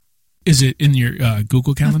Is it in your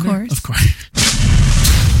Google Calendar? Of course.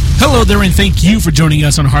 Hello there, and thank you for joining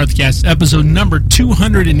us on Hearthcast, episode number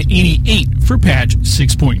 288 for patch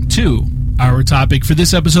 6.2. Our topic for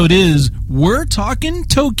this episode is We're Talking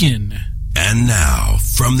Token. And now,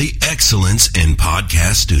 from the Excellence in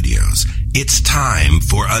Podcast Studios, it's time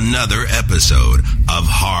for another episode of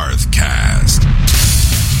Hearthcast.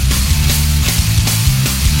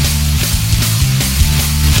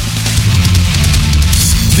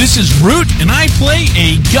 This is Root, and I play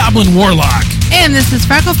a Goblin Warlock. And this is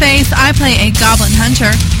Freckleface. I play a Goblin Hunter.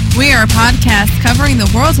 We are a podcast covering the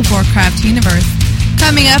World of Warcraft universe.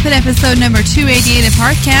 Coming up at episode number 288 of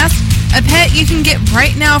Hearthcast, a pet you can get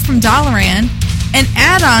right now from Dalaran, an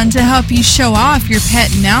add-on to help you show off your pet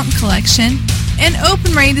mount collection, and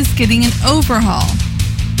Open Raid is getting an overhaul.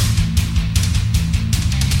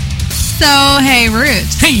 So, hey, Root.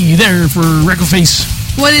 Hey there for Freckleface.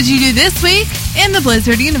 What did you do this week in the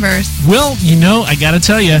Blizzard universe? Well, I gotta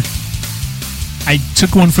tell you, I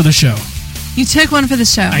took one for the show. You took one for the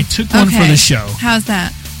show? I took one for the show. How's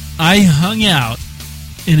that? I hung out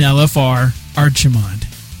in LFR Archimond.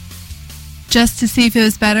 Just to see if it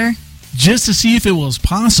was better? Just to see if it was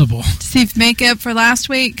possible. To see if make up for last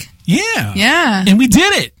week? Yeah. Yeah. And we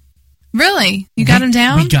did it. Really? You got him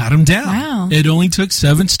down? We got him down. Wow. It only took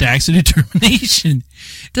 7 stacks of determination.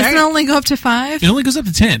 Doesn't it only go up to 5? It only goes up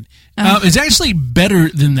to 10. It's actually better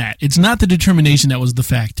than that. It's not the determination that was the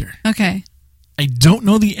factor. Okay. I don't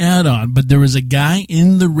know the add-on, but there was a guy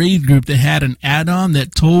in the raid group that had an add-on that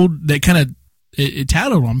it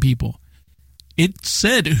tattled on people. It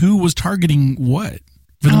said who was targeting what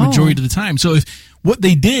for the majority of the time. So what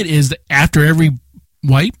they did is that after every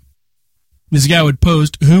wipe, this guy would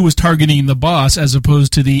post who was targeting the boss as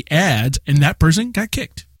opposed to the ads, and that person got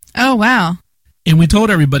kicked. Oh, wow. And we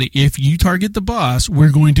told everybody, if you target the boss,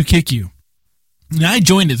 we're going to kick you. And I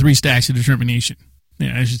joined at 3 stacks of determination.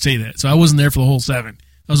 Yeah, I should say that. So I wasn't there for the whole 7.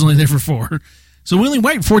 I was only there for 4. So we only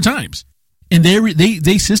wiped 4 times. And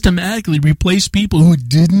they systematically replaced people who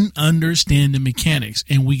didn't understand the mechanics,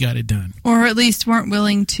 and we got it done. Or at least weren't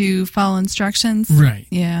willing to follow instructions. Right.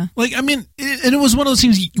 Yeah. And it was one of those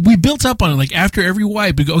things, we built up on it. Like, after every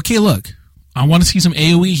wipe, we go, okay, look, I want to see some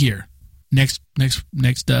AoE here. Next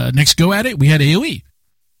go at it, we had AoE.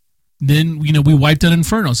 Then, we wiped out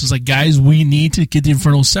Infernos. It's like, guys, we need to get the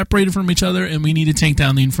Infernos separated from each other, and we need to tank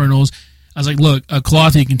down the Infernos. I was like, look, a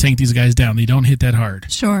Clothy can tank these guys down. They don't hit that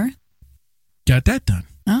hard. Sure. Got that done.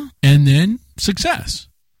 Oh. And then success.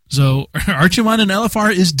 So Archimon and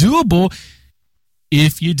LFR is doable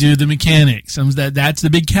if you do the mechanics. That's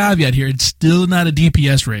the big caveat here. It's still not a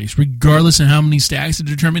DPS race. Regardless of how many stacks of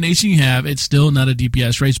determination you have, it's still not a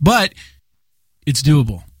DPS race. But it's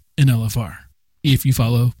doable in LFR if you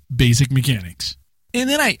follow basic mechanics. And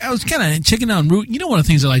then I was kind of checking out Root. One of the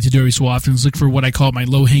things I like to do every so often is look for what I call my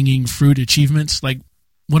low-hanging fruit achievements. Like,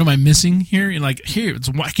 what am I missing here? And I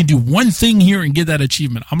can do one thing here and get that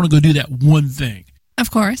achievement. I'm going to go do that one thing. Of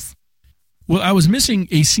course. Well, I was missing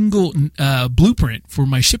a single blueprint for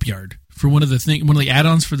my shipyard for one of the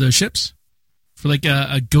add-ons for the ships, for like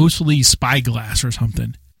a ghostly spyglass or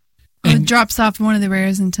something. It drops off one of the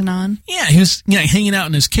rares in Tanan. Yeah, he was hanging out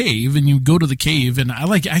in his cave, and you go to the cave, and I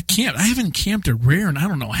haven't camped a rare in I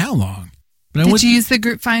don't know how long. But Did you use the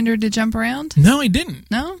group finder to jump around? No, I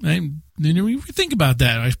didn't. No? I didn't even think about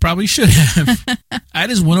that. I probably should have. I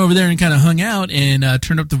just went over there and kind of hung out and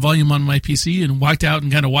turned up the volume on my PC and walked out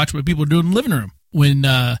and kind of watched what people were doing in the living room. When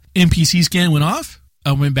NPC scan went off,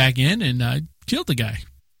 I went back in and killed the guy.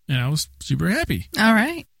 And I was super happy. All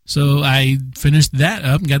right. So I finished that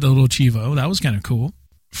up and got the little Chivo. That was kind of cool.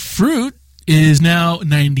 Fruit is now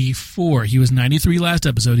 94. He was 93 last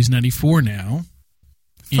episode. He's 94 now.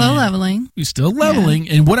 Slow leveling. He's still leveling.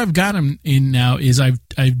 Yeah. And what I've got him in now is I've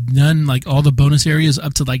done like all the bonus areas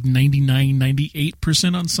up to like 99,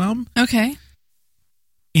 98% on some. Okay.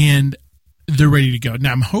 And they're ready to go.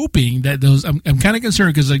 Now I'm hoping that I'm kind of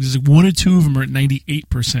concerned because like there's like 1 or 2 of them are at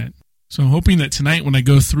 98%. So I'm hoping that tonight when I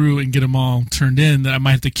go through and get them all turned in, that I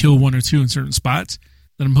might have to kill 1 or 2 in certain spots.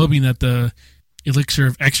 That I'm hoping that the elixir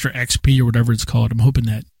of extra XP or whatever it's called, I'm hoping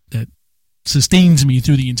that sustains me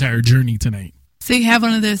through the entire journey tonight. So you have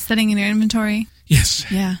one of those sitting in your inventory?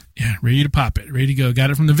 Yes. Yeah. Yeah, ready to pop it. Ready to go. Got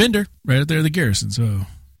it from the vendor right out there at the Garrison. So,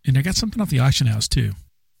 and I got something off the auction house too.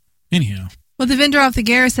 Anyhow. Well, the vendor off the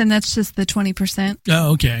Garrison, that's just the 20%.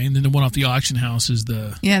 Oh, okay. And then the one off the auction house is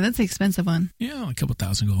the... Yeah, that's the expensive one. Yeah, a couple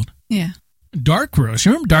 $1,000 gold. Yeah. Dark Roast.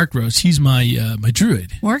 You remember Dark Roast? He's my my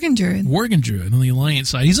druid. Worgen Druid On the Alliance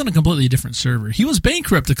side. He's on a completely different server. He was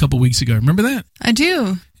bankrupt a couple weeks ago. Remember that? I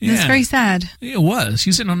do. Yeah. It's very sad. It was.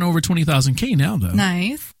 He's sitting on over 20,000K now, though.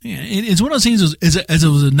 Nice. Yeah, it's one of those things as it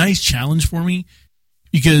was a nice challenge for me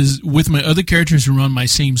because with my other characters who run my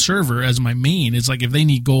same server as my main, it's like if they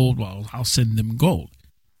need gold, well, I'll send them gold.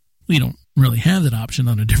 We don't really have that option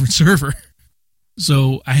on a different server.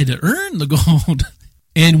 So I had to earn the gold.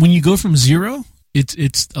 And when you go from 0,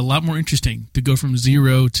 it's a lot more interesting to go from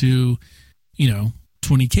 0 to,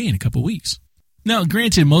 20K in a couple weeks. Now,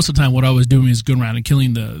 granted, most of the time what I was doing is going around and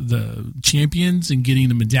killing the champions and getting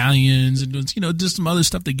the medallions and doing, just some other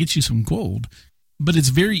stuff that gets you some gold. But it's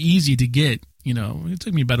very easy to get, it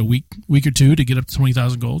took me about a week or two to get up to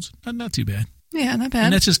 20,000 golds. Not too bad. Yeah, not bad.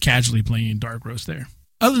 And that's just casually playing Dark Roast there.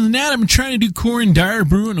 Other than that, I'm trying to do Core and Dire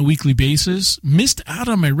Brew on a weekly basis. Missed out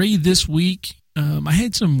on my raid this week. I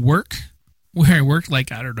had some work where I worked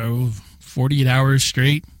 48 hours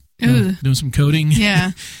straight doing some coding.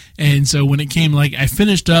 Yeah. And so when it came, I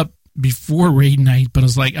finished up before raid night, but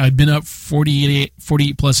it's I'd been up 48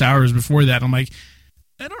 plus hours before that. I'm like,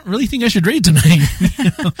 I don't really think I should raid tonight.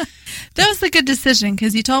 That was a good decision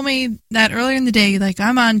because you told me that earlier in the day,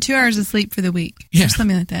 I'm on 2 hours of sleep for the week. Yeah. Or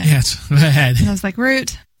something like that. Yeah, that's what I had. And I was like,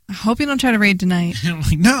 Root, I hope you don't try to raid tonight. I'm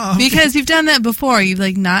like, no. Because you've done that before. You've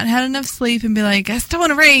not had enough sleep and be like, I still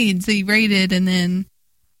want to raid. So you raided and then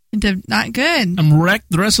into not good. I'm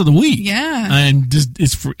wrecked the rest of the week. Yeah. And just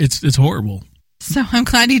it's horrible. So I'm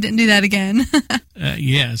glad you didn't do that again.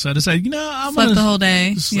 Yeah. So I decided, I'm slept the whole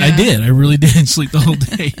day. Yeah. I did. I really did sleep the whole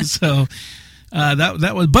day. So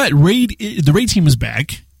that was. But the raid team is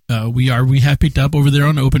back. We have picked up over there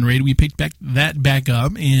on Open Raid. We picked that back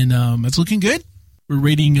up, and it's looking good. We're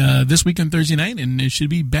raiding this week on Thursday night, and it should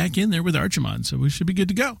be back in there with Archimon, so we should be good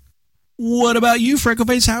to go. What about you,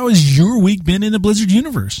 Freckleface? How has your week been in the Blizzard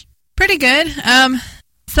universe? Pretty good.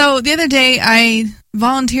 So the other day, I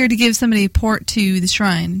volunteered to give somebody a port to the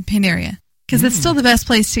shrine, Pandaria, because it's still the best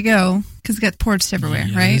place to go, because it's got ports everywhere,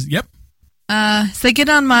 right? Yep. So I get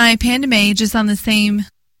on my Panda Mage, just on the same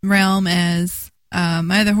realm as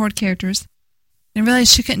my other Horde characters, and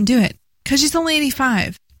realized she couldn't do it, because she's only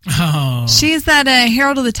 85. Oh. She's that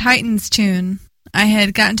Herald of the Titans tune. I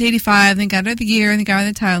had gotten to 85, then got her the gear, and then got her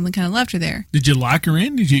the title, and then kind of left her there. Did you lock her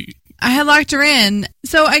in? I had locked her in.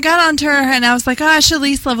 So I got onto her, and I was like, I should at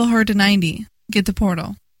least level her to 90, get the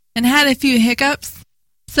portal. And had a few hiccups.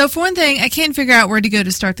 So for one thing, I can't figure out where to go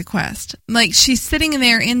to start the quest. She's sitting in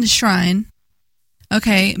there in the shrine.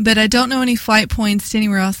 Okay, but I don't know any flight points to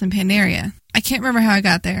anywhere else in Pandaria. I can't remember how I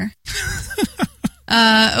got there.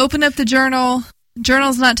 Open up the journal.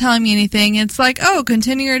 Journal's not telling me anything. It's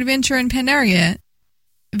continue your adventure in Pandaria.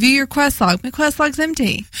 View your quest log. My quest log's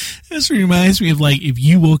empty. This reminds me of if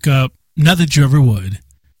you woke up, not that you ever would,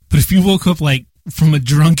 but if you woke up from a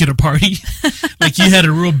drunk at a party, you had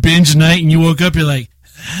a real binge night and you woke up, you're like,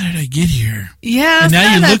 how did I get here? Yeah, and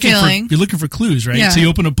now you're looking for clues, right? Yeah. So you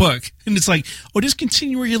open a book and it's just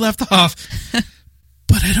continue where you left off.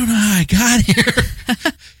 But I don't know how I got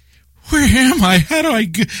here. Where am I? How do I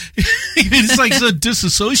go? It's so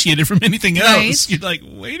disassociated from anything else. Right. You're like,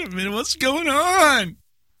 wait a minute, what's going on?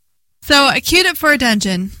 So I queued up for a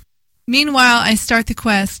dungeon. Meanwhile, I start the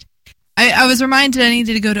quest. I was reminded I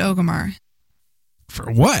needed to go to Orgrimmar.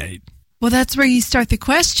 For what? Well, that's where you start the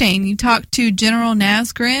quest chain. You talk to General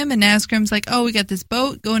Nazgrim, and Nazgrim's like, we got this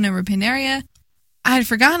boat going over Pandaria. I had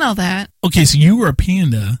forgotten all that. Okay, so you were a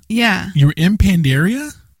panda. Yeah. You were in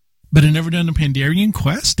Pandaria, but had never done a Pandarian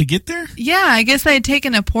quest to get there? Yeah, I guess I had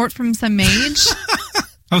taken a port from some mage.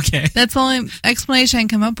 Okay. That's the only explanation I can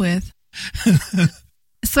come up with.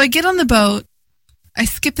 So I get on the boat. I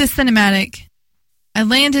skip the cinematic. I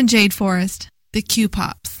land in Jade Forest. The queue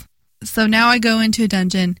pops. So now I go into a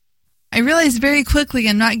dungeon. I realize very quickly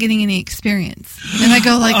I'm not getting any experience. And I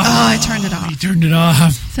go I turned it off. You turned it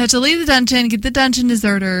off. So I have to leave the dungeon, get the dungeon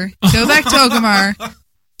deserter, go back to Orgrimmar,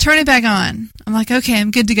 turn it back on. I'm like, okay,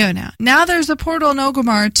 I'm good to go now. Now there's a portal in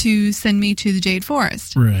Orgrimmar to send me to the Jade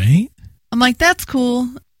Forest. Right. I'm like, that's cool.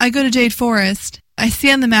 I go to Jade Forest. I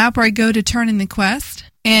see on the map where I go to turn in the quest,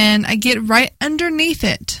 and I get right underneath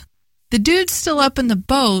it. The dude's still up in the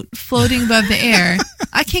boat, floating above the air.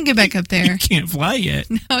 I can't get back up there. You can't fly yet.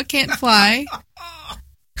 No, I can't fly.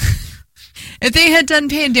 If they had done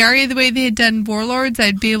Pandaria the way they had done Warlords,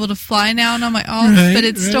 I'd be able to fly now and on my alt, but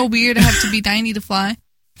it's still weird. I have to be 90 to fly.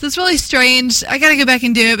 So it's really strange. I gotta go back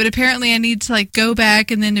and do it, but apparently I need to go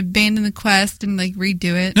back and then abandon the quest and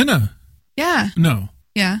redo it. No. Yeah. No.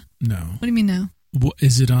 Yeah. No. What do you mean no?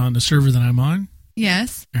 Is it on the server that I'm on?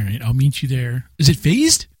 Yes. All right, I'll meet you there. Is it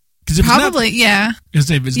phased? Probably, yeah.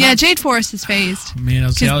 Not, Jade Forest is phased.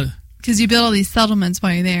 Man, because you build all these settlements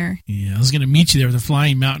while you're there. Yeah, I was going to meet you there with a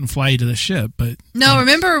flying mount and fly you to the ship, but... No,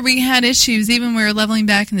 remember we had issues even when we were leveling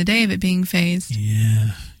back in the day of it being phased.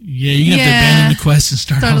 Yeah. Yeah, you're going to have to abandon the quest and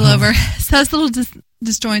start all over. So it's a little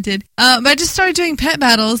disjointed. But I just started doing pet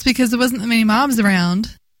battles because there wasn't that many mobs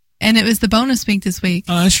around. And it was the bonus week this week.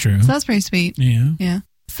 Oh, that's true. So that's pretty sweet. Yeah. Yeah.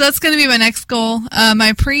 So that's going to be my next goal.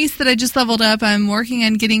 My priest that I just leveled up, I'm working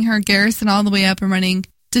on getting her garrison all the way up and running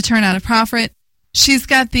to turn out a profit. She's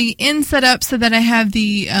got the inn set up so that I have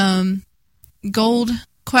the gold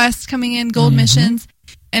quests coming in, gold missions.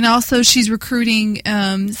 And also she's recruiting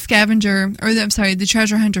the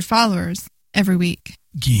treasure hunter followers every week.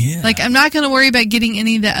 Yeah. Like, I'm not going to worry about getting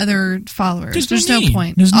any of the other followers. There's no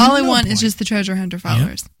point. All I want is just the treasure hunter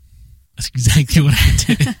followers. Yep. That's exactly what I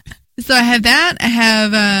did. So I have that. I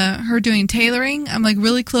have her doing tailoring. I'm like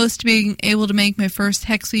really close to being able to make my first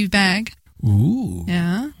hexweave bag. Ooh.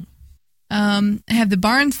 Yeah. I have the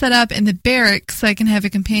barn set up and the barracks so I can have a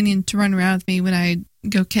companion to run around with me when I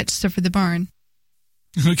go catch stuff for the barn.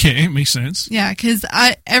 Okay, makes sense. Yeah, because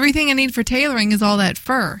everything I need for tailoring is all that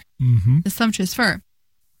fur, the sumptuous fur.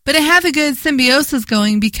 But I have a good symbiosis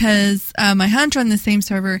going because my hunter on the same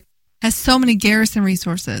server has so many garrison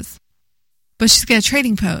resources. But she's got a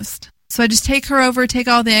trading post. So I just take her over, take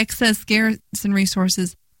all the excess garrison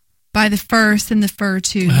resources, buy the fur, send the fur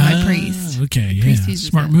to my priest. Okay, yeah.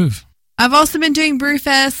 Smart move. I've also been doing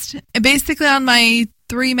Brewfest. Basically, on my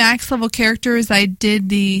 3 max level characters, I did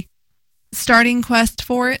the starting quest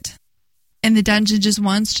for it and the dungeon just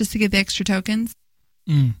once, just to get the extra tokens.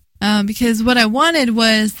 Because what I wanted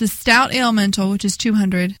was the Stout Elemental, which is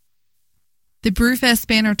 200, the Brewfest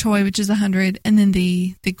Banner Toy, which is 100, and then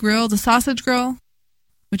the grill, the sausage grill,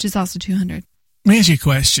 which is also 200. Let me ask you a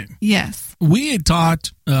question. Yes. We had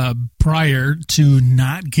talked prior to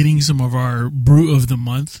not getting some of our Brew of the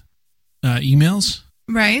Month emails.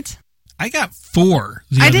 Right. I got 4.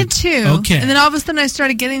 I did too. Okay. And then all of a sudden I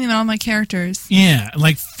started getting them on all my characters. Yeah,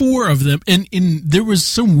 like 4 of them. And there was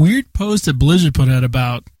some weird post that Blizzard put out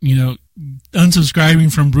about,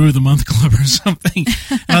 unsubscribing from Brew of the Month Club or something.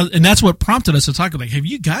 And that's what prompted us to talk about, have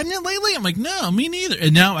you gotten it lately? I'm like, no, me neither.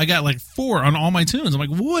 And now I got like 4 on all my tunes. I'm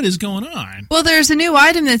like, what is going on? Well, there's a new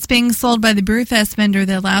item that's being sold by the Brewfest vendor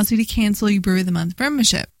that allows you to cancel your Brew of the Month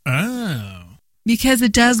membership. Oh. Because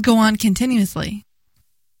it does go on continuously.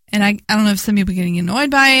 And I don't know if some people are getting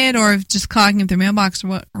annoyed by it or if just clogging up their mailbox or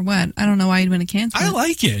what. I don't know why you'd want to cancel it. I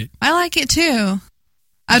like it. I like it too.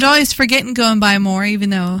 I'd always forget and go and buy more, even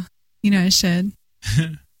though, I should.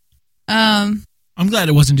 I'm glad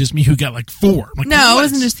it wasn't just me who got like 4. Like, no, it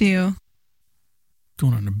wasn't just you.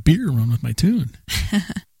 Going on a beer run with my tune.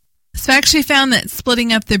 So I actually found that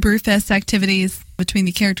splitting up the Brewfest activities between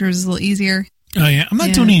the characters is a little easier. Oh, yeah. I'm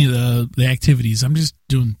not doing any of the activities. I'm just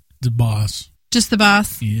doing the boss. Just the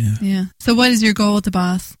boss? Yeah. Yeah. So what is your goal with the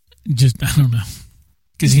boss? Just, I don't know.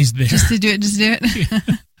 Because he's there. Just to do it? Yeah.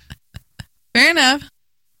 Fair enough.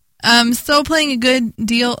 Still playing a good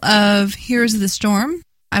deal of Heroes of the Storm.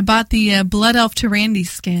 I bought the Blood Elf Tyrandy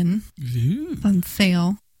skin. Ooh. It's on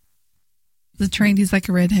sale. The Tyrandy's like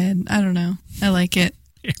a redhead. I don't know. I like it.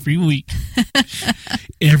 Every week.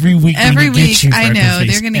 Every week. I know.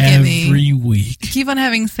 They're going to get me. Every week. Keep on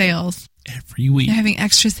having sales. Every week. They're having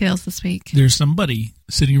extra sales this week. There's somebody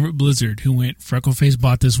sitting over at Blizzard who went, Freckleface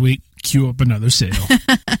bought this week, queue up another sale.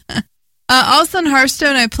 Also in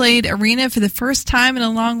Hearthstone, I played Arena for the first time in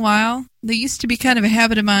a long while. They used to be kind of a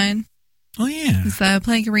habit of mine. Oh, yeah. So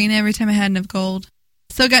playing Arena every time I had enough gold.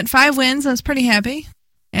 So got 5 wins. I was pretty happy.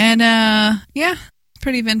 And,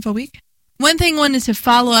 pretty eventful week. One thing I wanted to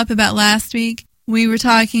follow up about last week, we were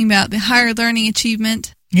talking about the higher learning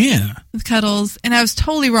achievement. Yeah. With Cuddles. And I was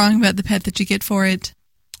totally wrong about the pet that you get for it.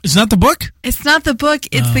 It's not the book? It's not the book.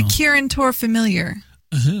 It's the Kirin Tor Familiar.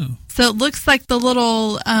 Oh. So it looks like the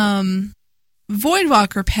little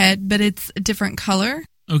Voidwalker pet, but it's a different color.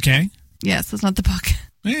 Okay. Yeah, so it's not the book.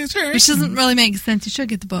 Yeah, it's all right. Which doesn't really make sense. You should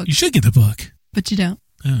get the book. You should get the book. But you don't.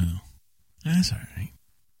 Oh. That's all right.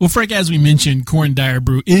 Well, Frank, as we mentioned, Corn Dire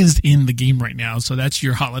Brew is in the game right now, so that's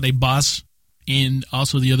your holiday boss and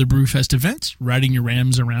also the other Brewfest events, riding your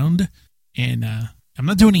Rams around. And I'm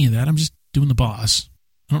not doing any of that. I'm just doing the boss.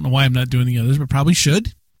 I don't know why I'm not doing the others, but probably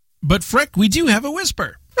should. But, Freck, we do have a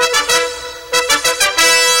whisper.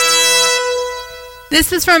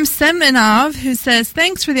 This is from Semenov, who says,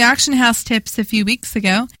 thanks for the auction house tips a few weeks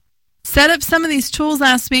ago. Set up some of these tools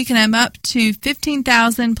last week, and I'm up to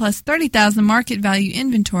 15,000 plus 30,000 market value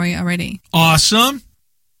inventory already. Awesome.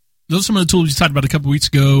 Those are some of the tools we talked about a couple weeks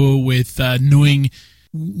ago with knowing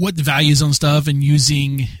what the value is on stuff and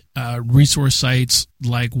using resource sites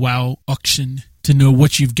like WoW Auction to know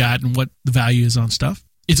what you've got and what the value is on stuff.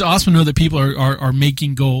 It's awesome to know that people are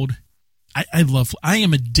making gold. I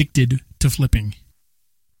am addicted to flipping.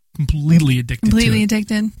 Completely addicted to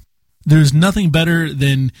it. There's nothing better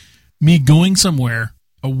than me going somewhere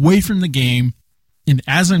away from the game, and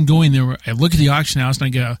as I'm going there, I look at the auction house and I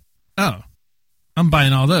go, oh, I'm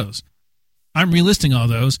buying all those. I'm relisting all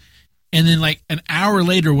those. And then like an hour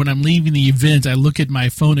later when I'm leaving the event, I look at my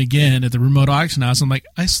phone again at the remote auction house. I'm like,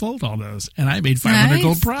 I sold all those and I made 500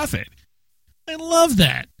 gold profit. I love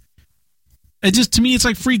that. To me, it's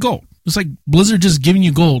like free gold. It's like Blizzard just giving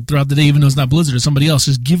you gold throughout the day, even though it's not Blizzard. It's somebody else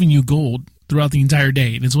just giving you gold throughout the entire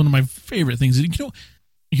day. And it's one of my favorite things. You know,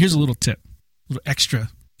 here's a little tip, a little extra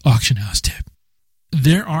auction house tip.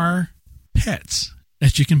 There are pets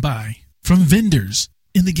that you can buy from vendors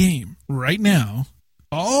in the game right now,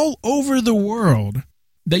 all over the world,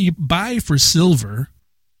 that you buy for silver,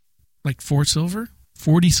 like 4 silver,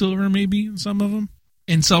 40 silver maybe, some of them,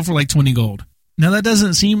 and sell for like 20 gold. Now, that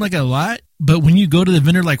doesn't seem like a lot, but when you go to the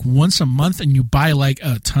vendor like once a month and you buy like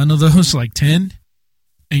a ton of those, like 10,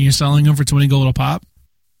 and you're selling them for 20 gold a pop,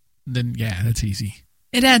 then yeah, that's easy.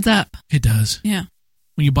 It adds up. It does. Yeah.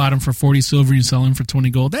 When you bought them for 40 silver, you sell them for 20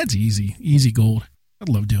 gold. That's easy. Easy gold.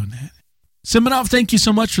 I love doing that. Simonov, thank you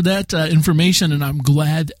so much for that information, and I'm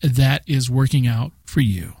glad that is working out for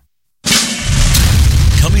you.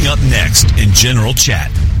 Coming up next in General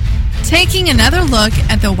Chat. Taking another look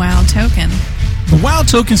at the WoW token. The WoW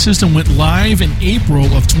token system went live in April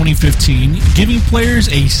of 2015, giving players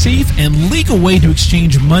a safe and legal way to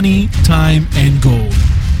exchange money, time, and gold.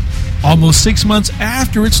 Almost 6 months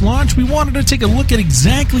after its launch, we wanted to take a look at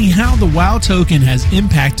exactly how the WoW token has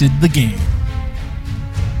impacted the game.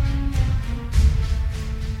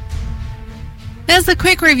 As a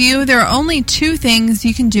quick review, there are only 2 things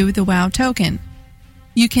you can do with the WoW token.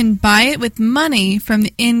 You can buy it with money from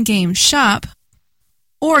the in-game shop,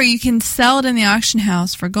 or you can sell it in the auction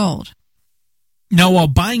house for gold. Now, while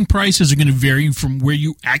buying prices are going to vary from where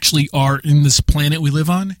you actually are in this planet we live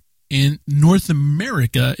on, in North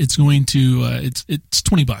America, it's going to it's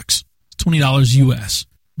 $20, $20 US,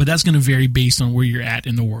 but that's going to vary based on where you're at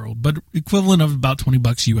in the world, but equivalent of about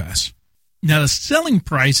 $20 US. Now, the selling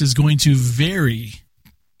price is going to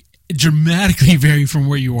dramatically vary from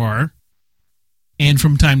where you are, and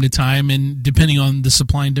from time to time, and depending on the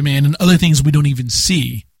supply and demand and other things we don't even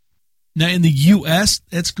see. Now, in the U.S.,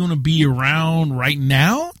 that's going to be around, right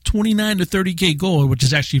now, 29 to 30K gold, which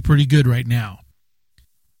is actually pretty good right now.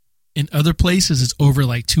 In other places, it's over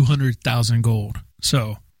like 200,000 gold.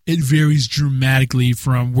 So it varies dramatically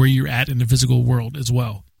from where you're at in the physical world as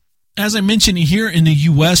well. As I mentioned, here in the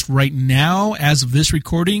U.S. right now, as of this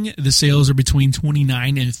recording, the sales are between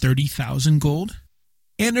 29 and 30,000 gold.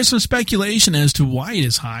 And there's some speculation as to why it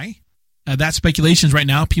is high. That speculation is right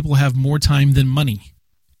now people have more time than money.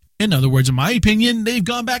 In other words, in my opinion, they've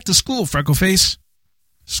gone back to school, Freckleface.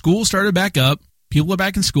 School started back up. People are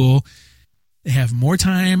back in school. They have more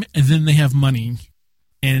time and then they have money.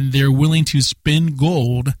 And they're willing to spend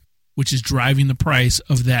gold, which is driving the price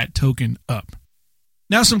of that token up.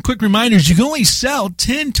 Now, some quick reminders. You can only sell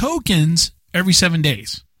 10 tokens every 7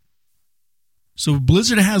 days. So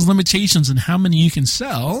Blizzard has limitations on how many you can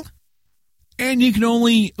sell, and you can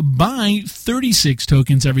only buy 36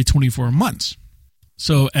 tokens every 24 months.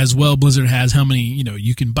 So as well, Blizzard has how many,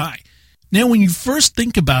 you can buy. Now, when you first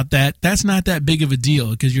think about that, that's not that big of a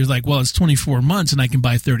deal because you're like, well, it's 24 months and I can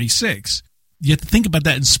buy 36. You have to think about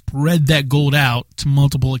that and spread that gold out to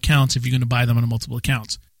multiple accounts if you're going to buy them on multiple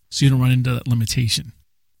accounts so you don't run into that limitation.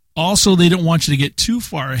 Also, they don't want you to get too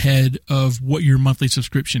far ahead of what your monthly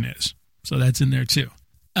subscription is. So that's in there too.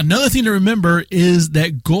 Another thing to remember is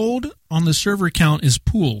that gold on the server account is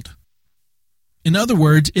pooled. In other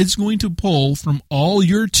words, it's going to pull from all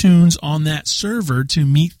your tunes on that server to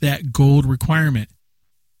meet that gold requirement.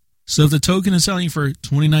 So if the token is selling for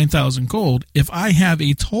 29,000 gold, if I have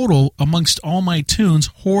a total amongst all my tunes,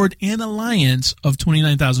 Horde and Alliance, of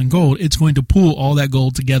 29,000 gold, it's going to pool all that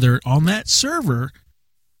gold together on that server,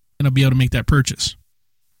 and I'll be able to make that purchase.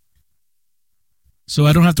 So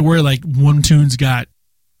I don't have to worry like one tune's got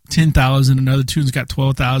 10,000, another tune's got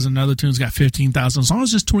 12,000, another tune's got 15,000. As long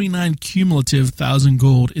as it's 29 cumulative thousand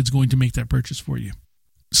gold, it's going to make that purchase for you.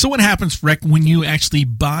 So what happens, Freck, when you actually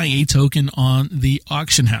buy a token on the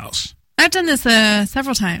auction house? I've done this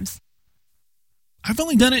several times. I've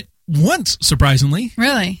only done it once, surprisingly.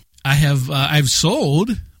 Really? I've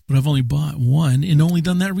sold, but I've only bought one and only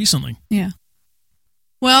done that recently. Yeah.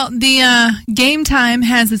 Well, the Game Time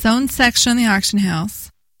has its own section in the auction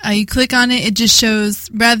house. You click on it, it just shows,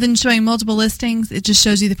 rather than showing multiple listings, it just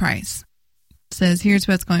shows you the price. It says, here's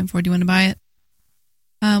what it's going for. Do you want to buy it?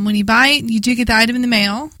 When you buy it, you do get the item in the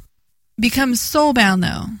mail. It becomes soulbound,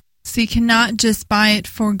 though. So you cannot just buy it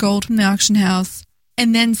for gold from the auction house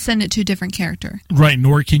and then send it to a different character. Right,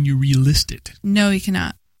 nor can you relist it. No, you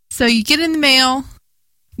cannot. So you get it in the mail,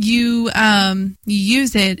 you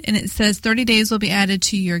use it, and it says 30 days will be added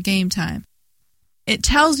to your game time. It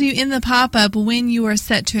tells you in the pop-up when you are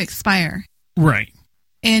set to expire. Right.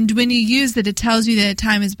 And when you use it, it tells you that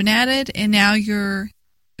time has been added, and now your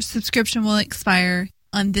subscription will expire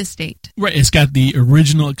on this date. Right. It's got the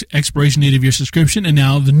original expiration date of your subscription, and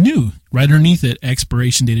now the new, right underneath it,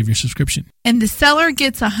 expiration date of your subscription. And the seller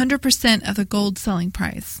gets 100% of the gold selling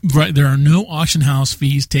price. Right. There are no auction house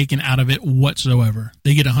fees taken out of it whatsoever.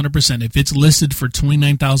 They get 100%. If it's listed for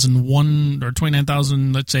 $29,001 or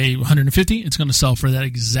 $29,000, let's say $150, it's going to sell for that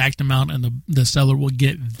exact amount, and the seller will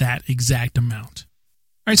get that exact amount.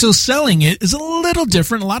 All right, so selling it is a little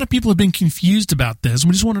different. A lot of people have been confused about this.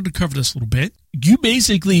 We just wanted to cover this a little bit. You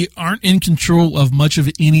basically aren't in control of much of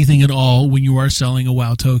anything at all when you are selling a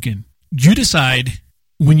WoW token. You decide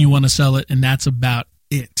when you want to sell it, and that's about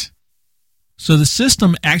it. So the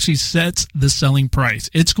system actually sets the selling price.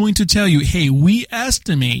 It's going to tell you, hey, we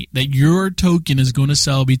estimate that your token is going to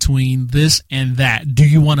sell between this and that. Do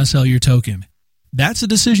you want to sell your token? That's a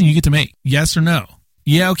decision you get to make, yes or no.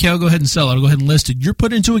 Yeah, okay, I'll go ahead and sell it. I'll go ahead and list it. You're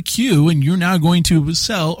put into a queue, and you're now going to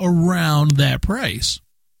sell around that price.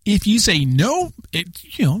 If you say no,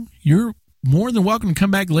 you're more than welcome to come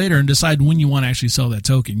back later and decide when you want to actually sell that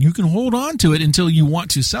token. You can hold on to it until you want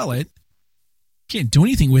to sell it. You can't do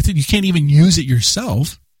anything with it. You can't even use it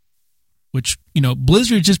yourself, which,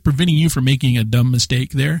 Blizzard is just preventing you from making a dumb mistake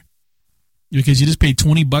there, because you just paid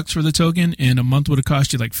 $20 for the token, and a month would have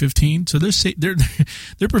cost you like $15. So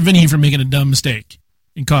they're preventing you from making a dumb mistake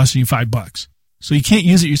and costing you $5. So you can't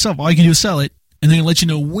use it yourself. All you can do is sell it, and then let you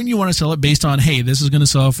know when you want to sell it based on, hey, this is going to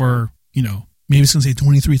sell for, maybe it's going to say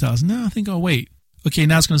 $23,000. No, I think I'll wait. Okay,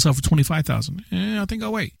 now it's going to sell for $25,000. I think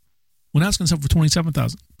I'll wait. Well, now it's going to sell for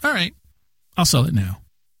 $27,000. All right, I'll sell it now.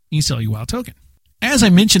 You sell your WoW token. As I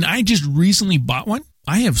mentioned, I just recently bought one.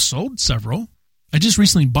 I have sold several. I just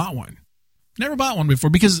recently bought one. Never bought one before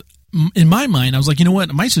because in my mind, I was like, you know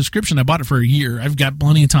what? My subscription, I bought it for a year. I've got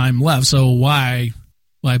plenty of time left, so why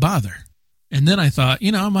bother? And then I thought,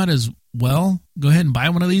 I might as well go ahead and buy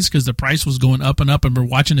one of these because the price was going up and up, and we're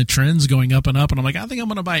watching the trends going up and up. And I'm like, I think I'm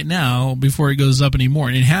going to buy it now before it goes up anymore.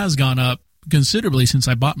 And it has gone up considerably since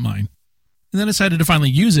I bought mine. And then I decided to finally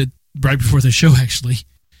use it right before the show, actually,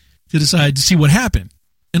 to decide to see what happened.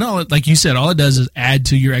 And like you said, all it does is add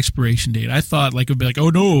to your expiration date. I thought it would be like, oh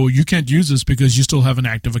no, you can't use this because you still have an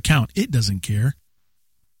active account. It doesn't care.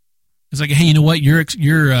 It's like, hey, you know what? Your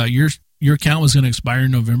account was going to expire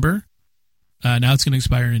in November. Now it's going to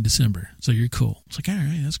expire in December. So you're cool. It's like, all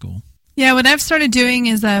right, that's cool. Yeah, what I've started doing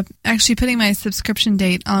is actually putting my subscription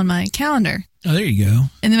date on my calendar. Oh, there you go.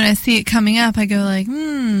 And then when I see it coming up, I go like,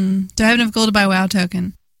 do I have enough gold to buy a WoW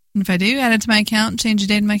token? And if I do, add it to my account, change the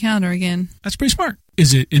date in my calendar again. That's pretty smart.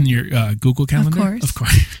 Is it in your Google Calendar? Of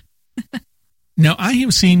course. Now, I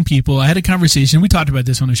have seen people, I had a conversation, we talked about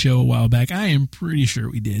this on a show a while back, I am pretty sure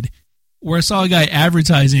we did, where I saw a guy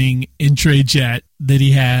advertising in trade chat that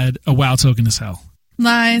he had a WoW token to sell.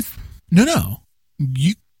 Lies. No.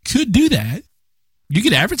 You could do that. You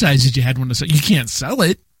could advertise that you had one to sell. You can't sell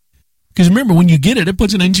it. Because remember, when you get it, it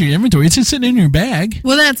puts it into your inventory. It's just sitting in your bag.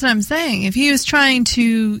 Well, that's what I'm saying. If he was trying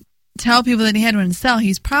to tell people that he had one to sell, he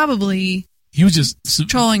was just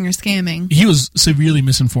trolling or scamming. He was severely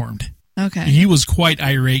misinformed. Okay. He was quite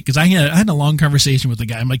irate because I had a long conversation with the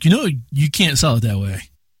guy. I'm like, you can't sell it that way.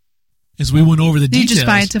 As we went over the details. Did you just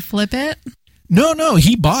buy it to flip it? No.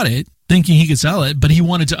 He bought it thinking he could sell it, but he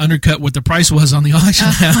wanted to undercut what the price was on the auction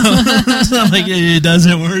house. So I'm like, it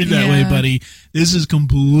doesn't work that way, buddy. This is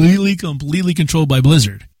completely controlled by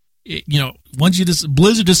Blizzard.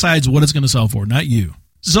 Blizzard decides what it's going to sell for, not you.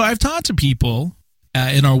 So I've talked to people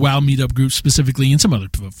in our WoW meetup group specifically, and some other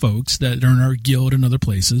folks that are in our guild and other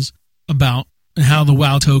places, about how the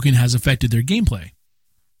WoW token has affected their gameplay.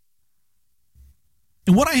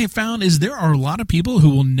 And what I have found is there are a lot of people who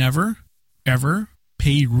will never, ever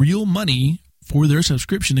pay real money for their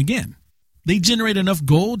subscription again. They generate enough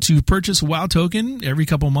gold to purchase a WoW token every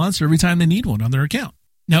couple months or every time they need one on their account.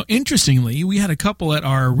 Now, interestingly, we had a couple at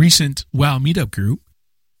our recent WoW meetup group,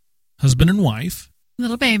 husband and wife.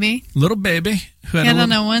 Little baby. Who had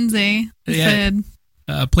on a onesie. Said,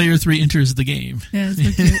 player 3 enters the game. Yeah, so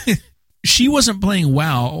cute. She wasn't playing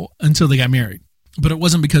WoW until they got married. But it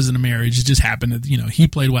wasn't because of the marriage. It just happened that, he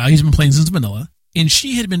played WoW. He's been playing since vanilla. And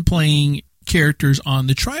she had been playing characters on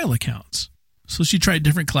the trial accounts. So she tried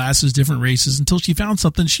different classes, different races, until she found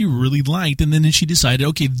something she really liked, and then she decided,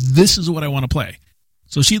 okay, this is what I want to play.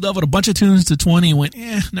 So she leveled a bunch of tunes to 20 and went,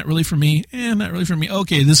 not really for me, not really for me.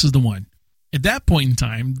 Okay, this is the one. At that point in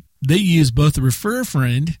time, they used both the Refer a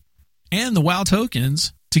Friend and the WoW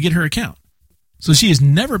tokens to get her account. So she has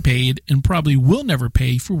never paid and probably will never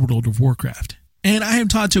pay for World of Warcraft. And I have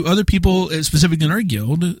talked to other people, specifically in our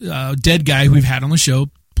guild, Dead Guy, who we've had on the show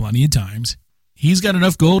plenty of times. He's got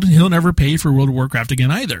enough gold, and he'll never pay for World of Warcraft again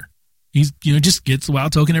either. He's, just gets the WoW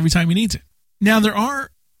token every time he needs it. Now, there are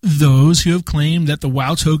those who have claimed that the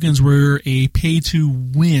WoW tokens were a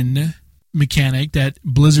pay-to-win mechanic that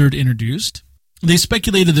Blizzard introduced. They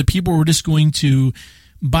speculated that people were just going to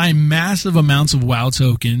buy massive amounts of WoW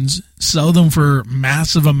tokens, sell them for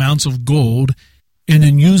massive amounts of gold, and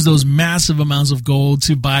then use those massive amounts of gold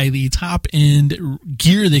to buy the top-end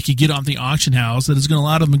gear they could get off the auction house that is going to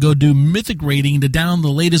allow them to go do mythic raiding to down the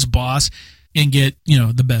latest boss and get,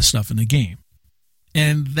 the best stuff in the game.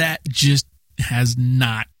 And that just has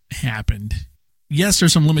not happened. Yes,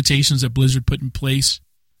 there's some limitations that Blizzard put in place,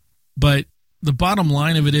 but the bottom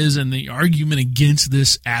line of it is, and the argument against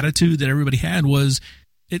this attitude that everybody had was,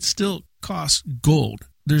 it still costs gold.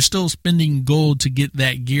 They're still spending gold to get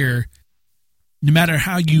that gear. No matter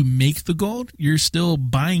how you make the gold, you're still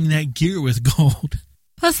buying that gear with gold.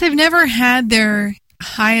 Plus, they've never had their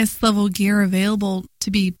highest level gear available to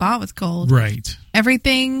be bought with gold. Right.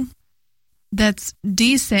 Everything that's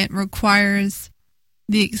decent requires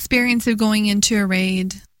the experience of going into a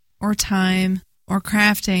raid or time or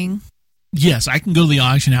crafting. Yes, I can go to the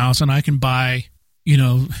auction house and I can buy,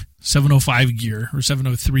 705 gear or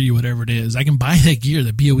 703, whatever it is. I can buy that gear,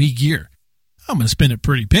 the BOE gear. I'm going to spend a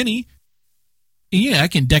pretty penny. Yeah, I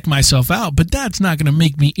can deck myself out, but that's not going to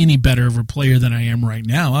make me any better of a player than I am right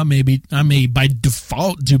now. I may by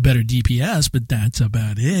default do better DPS, but that's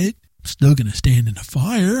about it. I'm still going to stand in the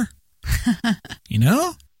fire.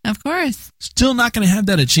 Of course. Still not going to have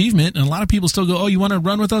that achievement, and a lot of people still go, oh, you want to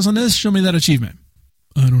run with us on this? Show me that achievement.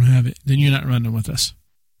 I don't have it. Then you're not running with us.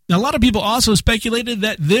 Now, a lot of people also speculated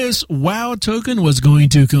that this WoW token was going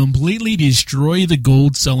to completely destroy the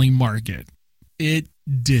gold selling market. It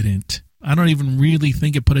didn't. I don't even really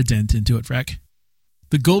think it put a dent into it, Freck.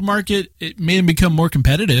 The gold market, it made it become more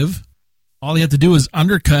competitive. All you have to do is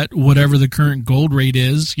undercut whatever the current gold rate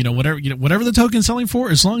is. Whatever the token's selling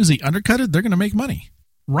for, as long as they undercut it, they're going to make money.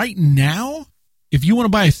 Right now, if you want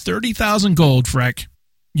to buy 30,000 gold, Freck,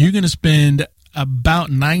 you're going to spend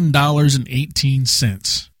about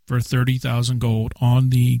 $9.18 for 30,000 gold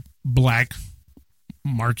on the black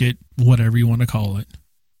market, whatever you want to call it.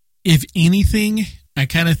 If anything, I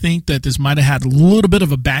kind of think that this might have had a little bit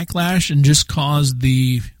of a backlash and just caused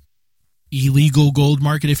the illegal gold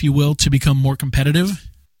market, if you will, to become more competitive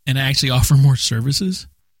and actually offer more services.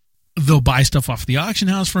 They'll buy stuff off the auction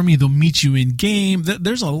house from you. They'll meet you in game.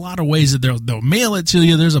 There's a lot of ways that they'll mail it to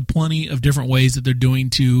you. There's a plenty of different ways that they're doing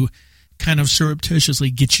to kind of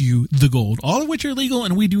surreptitiously get you the gold, all of which are legal,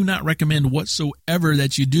 and we do not recommend whatsoever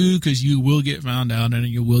that you do, because you will get found out and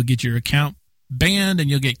you will get your account banned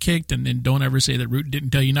and you'll get kicked. And then don't ever say that Root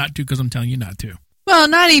didn't tell you not to, because I'm telling you not to. Well,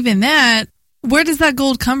 not even that. Where does that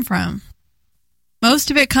gold come from?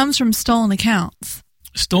 Most of it comes from stolen accounts.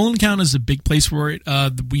 Stolen account is a big place for it.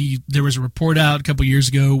 There was a report out a couple years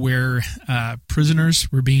ago where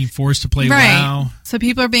prisoners were being forced to play WoW. So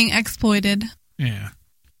people are being exploited. Yeah.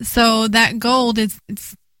 So that gold it's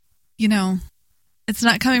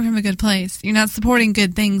not coming from a good place. You're not supporting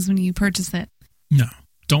good things when you purchase it. No,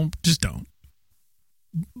 don't.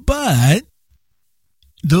 But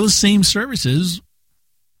those same services,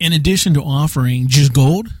 in addition to offering just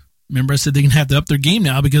gold, remember I said they can have to up their game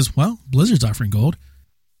now because, well, Blizzard's offering gold.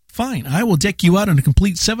 Fine, I will deck you out in a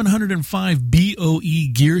complete 705 BOE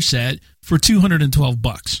gear set for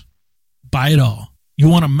 $212. Buy it all. You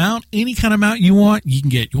want a mount, any kind of mount you want, you can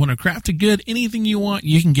get. You want to craft a good, anything you want,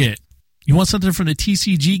 you can get. You want something from the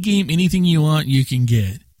TCG game, anything you want, you can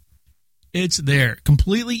get. It's there.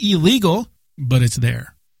 Completely illegal, but it's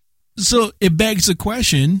there. So it begs the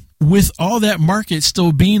question, with all that market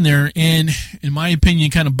still being there and, in my opinion,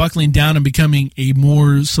 kind of buckling down and becoming a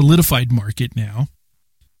more solidified market now,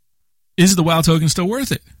 is the WoW token still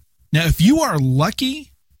worth it? Now, if you are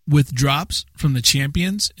lucky with drops from the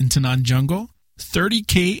champions in Tanan Jungle,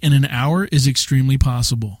 30K in an hour is extremely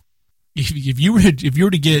possible. If you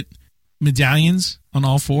were to get medallions on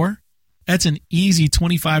all four, that's an easy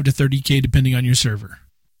 25 to 30K depending on your server.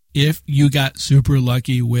 If you got super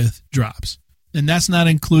lucky with drops. And that's not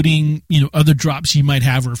including, other drops you might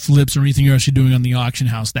have or flips or anything else you're doing on the auction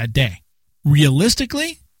house that day.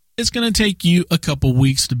 Realistically, it's going to take you a couple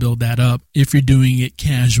weeks to build that up if you're doing it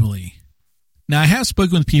casually. Now, I have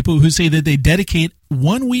spoken with people who say that they dedicate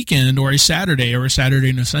one weekend or a Saturday and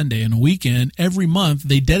a Sunday and a weekend every month.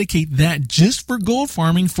 They dedicate that just for gold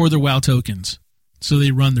farming for their WoW tokens. So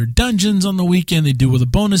they run their dungeons on the weekend. They do all the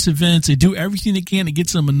bonus events. They do everything they can to get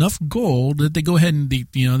them enough gold that they go ahead and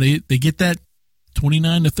they get that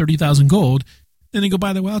 29 to 30,000 gold. Then they go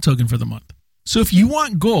buy the WoW token for the month. So if you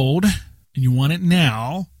want gold and you want it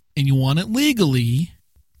now and you want it legally,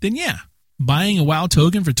 then yeah, buying a WoW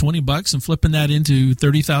token for $20 and flipping that into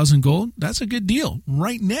 30,000 gold, that's a good deal.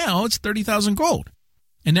 Right now, it's 30,000 gold.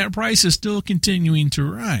 And that price is still continuing to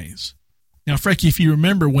rise. Now, Frecky, if you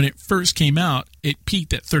remember, when it first came out, it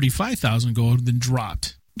peaked at 35,000 gold, then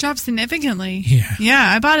dropped. Dropped significantly. Yeah.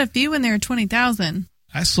 Yeah, I bought a few when they were 20,000.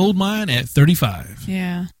 I sold mine at 35.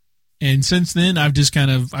 Yeah. And since then,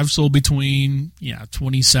 I've sold between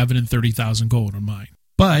 27 and 30,000 gold on mine.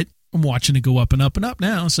 But I'm watching it go up and up and up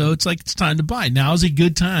now, so it's like it's time to buy. Now is a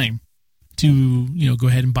good time to go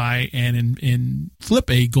ahead and buy and flip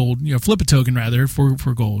a gold, flip a token rather for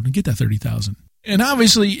gold and get that 30,000. And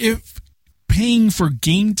obviously, if paying for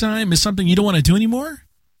game time is something you don't want to do anymore,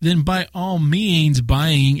 then by all means,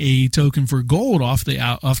 buying a token for gold off the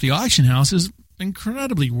auction house is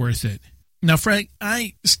incredibly worth it. Now, Frank,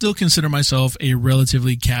 I still consider myself a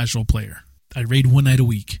relatively casual player. I raid one night a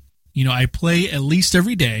week. I play at least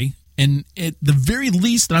every day, and at the very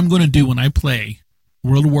least that I'm going to do when I play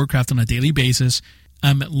World of Warcraft on a daily basis,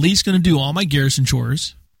 I'm at least going to do all my garrison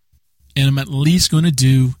chores, and I'm at least going to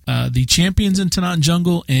do the champions in Tanaan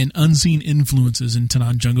Jungle and unseen influences in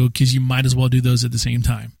Tanaan Jungle, because you might as well do those at the same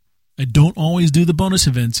time. I don't always do the bonus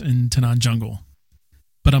events in Tanaan Jungle,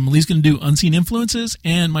 but I'm at least going to do unseen influences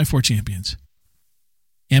and my 4 champions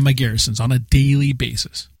and my garrisons on a daily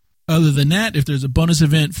basis. Other than that, if there's a bonus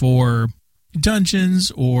event for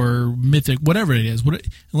dungeons or mythic, whatever it is,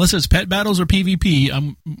 unless it's pet battles or PvP,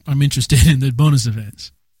 I'm interested in the bonus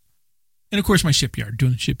events. And of course, my shipyard,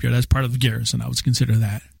 doing the shipyard, that's part of the garrison. I would consider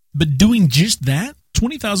that. But doing just that,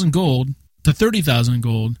 20,000 gold to 30,000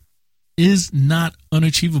 gold is not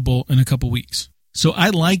unachievable in a couple weeks. So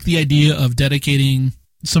I like the idea of dedicating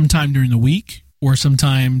sometime during the week or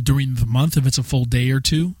sometime during the month, if it's a full day or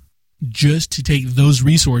two, just to take those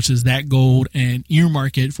resources, that gold, and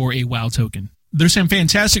earmark it for a WoW token. There's some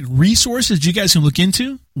fantastic resources you guys can look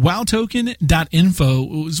into.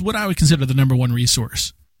 WoWtoken.info is what I would consider the number one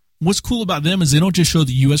resource. What's cool about them is they don't just show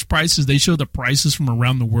the U.S. prices, they show the prices from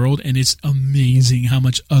around the world, and it's amazing how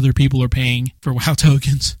much other people are paying for WoW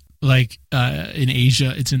tokens. Like in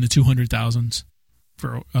Asia, it's in the 200,000s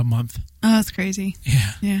for a month. Oh, that's crazy.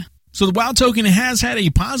 Yeah. Yeah. So the WoW token has had a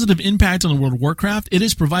positive impact on the World of Warcraft. It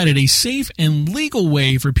has provided a safe and legal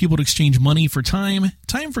way for people to exchange money for time,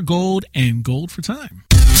 time for gold, and gold for time.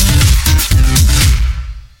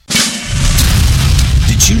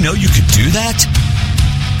 Did you know you could do that?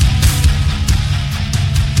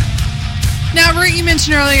 Now, Root, you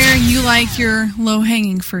mentioned earlier you like your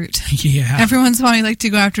low-hanging fruit. Yeah. Every once in a while you like to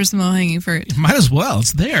go after some low-hanging fruit. Might as well.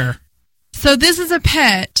 It's there. So this is a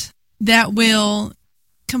pet that will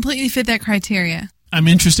completely fit that criteria. I'm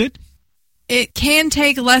interested. It can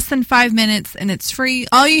take less than 5 minutes, and it's free.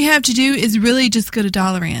 All you have to do is really just go to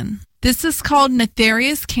Dalaran. This is called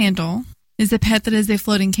Netheria's Candle. It's a pet that is a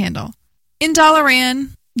floating candle. In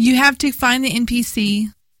Dalaran, you have to find the NPC.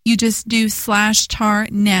 You just do /tar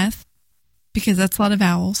Neth, because that's a lot of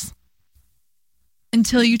vowels,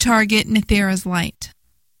 until you target Netheria's Light.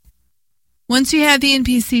 Once you have the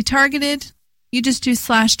NPC targeted, you just do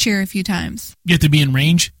 /cheer a few times. You have to be in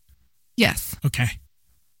range? Yes. Okay.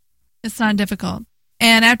 It's not difficult.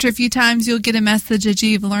 And after a few times, you'll get a message that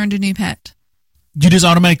you've learned a new pet. You just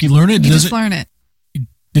automatically learn it? You just learn it.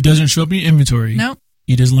 It doesn't show up in your inventory? Nope.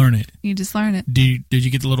 You just learn it? You just learn it. Did you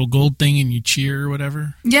get the little gold thing and you cheer or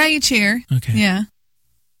whatever? Yeah, you cheer. Okay. Yeah.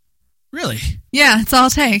 Really? Yeah, that's all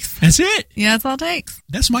it takes. That's it? Yeah, that's all it takes.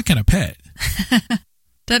 That's my kind of pet.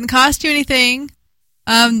 Doesn't cost you anything.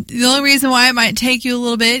 The only reason why it might take you a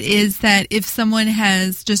little bit is that if someone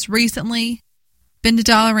has just recently been to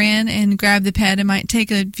Dalaran and grabbed the pet, it might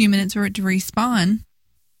take a few minutes for it to respawn.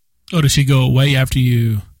 Oh, does she go away after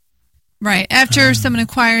you? Right. After someone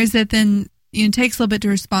acquires it, then it takes a little bit to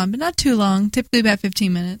respawn, but not too long, typically about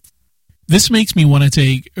 15 minutes. This makes me want to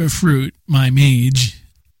take Fruit, my mage,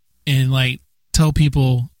 and tell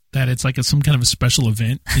people that it's some kind of a special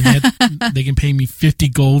event, and yet they can pay me 50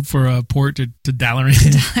 gold for a port to Dalaran.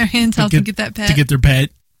 Dalaran to help them get that pet. To get their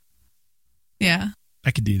pet. Yeah.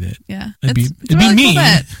 I could do that. Yeah. It'd it's be really mean.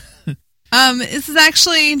 Cool pet. This is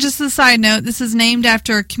actually, just a side note, this is named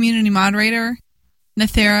after a community moderator,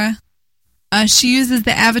 Netheria. She uses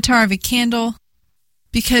the avatar of a candle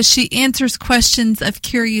because she answers questions of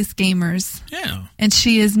curious gamers. Yeah. And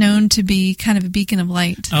she is known to be kind of a beacon of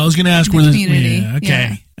light. I was going to ask where community. Yeah,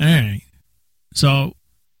 okay. Yeah. All right. So,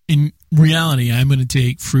 in reality, I'm going to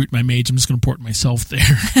take Fruit, my mage. I'm just going to port myself there.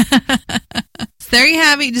 So there you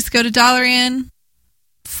have it. You just go to $tar/neth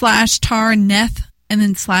and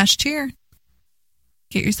then /cheer.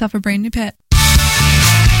 Get yourself a brand new pet.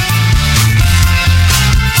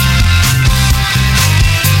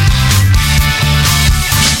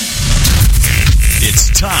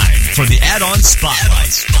 It's time for the add-on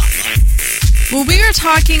spotlight. Well, we were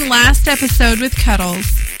talking last episode with Cuddles.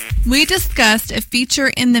 We discussed a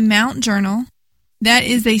feature in the Mount Journal that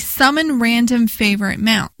is a summon random favorite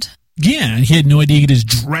mount. Yeah, he had no idea he just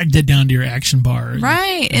dragged it down to your action bar.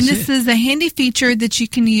 Right, and this is a handy feature that you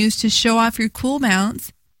can use to show off your cool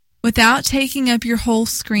mounts without taking up your whole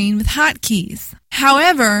screen with hotkeys.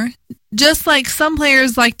 However, just like some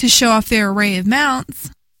players like to show off their array of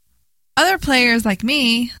mounts, other players like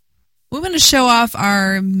me, we want to show off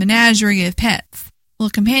our menagerie of pets,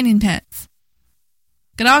 little companion pets.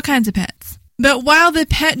 Got all kinds of pets. But while the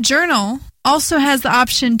pet journal also has the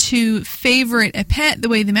option to favorite a pet the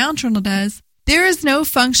way the Mount Journal does, there is no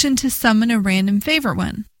function to summon a random favorite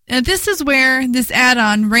one. Now this is where this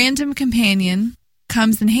add-on, Random Companion,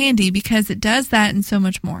 comes in handy because it does that and so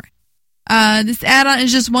much more. This add-on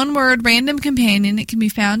is just one word, Random Companion. It can be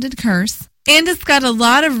found in Curse. And it's got a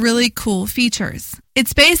lot of really cool features.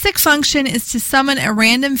 Its basic function is to summon a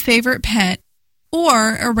random favorite pet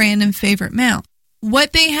or a random favorite mount.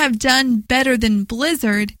 What they have done better than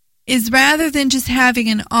Blizzard is rather than just having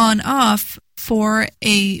an on-off for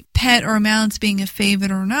a pet or a mount being a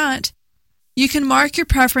favorite or not, you can mark your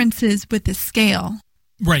preferences with a scale.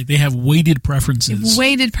 Right, they have weighted preferences.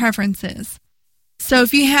 Weighted preferences. So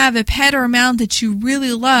if you have a pet or a mount that you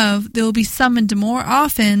really love, they will be summoned more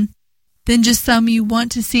often than just some you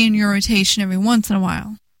want to see in your rotation every once in a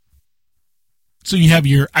while. So you have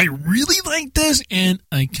your, I really like this, and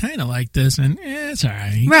I kind of like this, and it's all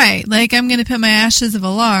right. Right, like I'm going to put my Ashes of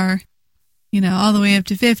Alar, all the way up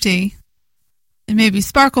to 50, and maybe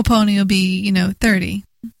Sparkle Pony will be, 30,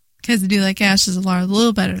 because I do like Ashes of Alar a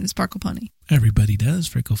little better than Sparkle Pony. Everybody does,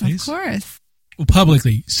 Freckleface. Of course. Well,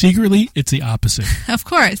 publicly, secretly, it's the opposite. Of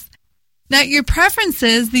course. Now, your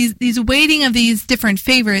preferences, these weighting of these different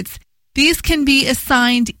favorites, these can be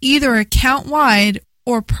assigned either account-wide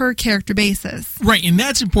or per character basis. Right, and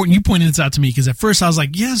that's important. You pointed this out to me because at first I was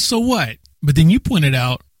like, yeah, so what? But then you pointed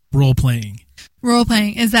out role-playing.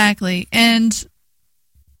 Role-playing, exactly. And,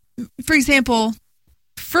 for example,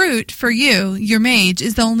 Fruit, for you, your mage,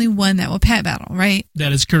 is the only one that will pet battle, right?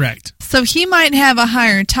 That is correct. So he might have a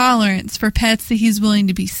higher tolerance for pets that he's willing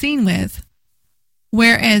to be seen with.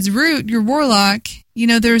 Whereas Root, your warlock,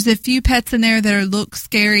 there's a few pets in there that look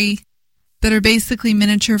scary, that are basically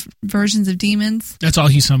miniature versions of demons. That's all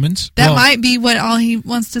he summons? That might be all he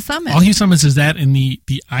wants to summon. All he summons is that and the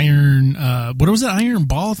iron, what was that iron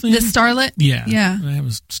ball thing? The Starlet? Yeah. Yeah. I have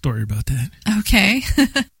a story about that. Okay.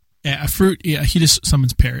 Yeah, Fruit, he just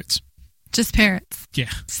summons parrots. Just parrots? Yeah.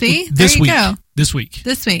 See? This there you week. go. This week.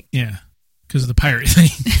 This week. Yeah, because of the pirate thing.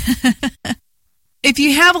 If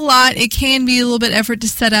you have a lot, it can be a little bit effort to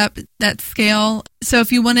set up that scale. So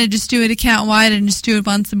if you want to just do it account-wide and just do it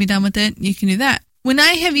once and be done with it, you can do that. When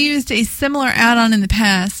I have used a similar add-on in the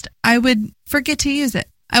past, I would forget to use it.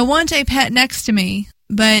 I want a pet next to me,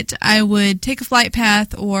 but I would take a flight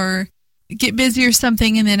path or get busy or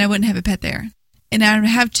something, and then I wouldn't have a pet there. And I would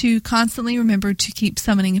have to constantly remember to keep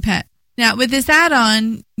summoning a pet. Now, with this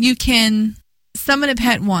add-on, you can summon a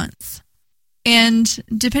pet once. And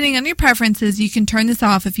depending on your preferences, you can turn this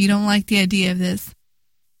off if you don't like the idea of this.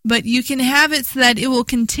 But you can have it so that it will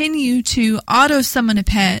continue to auto-summon a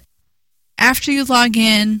pet after you log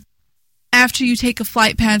in, after you take a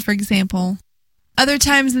flight path, for example. Other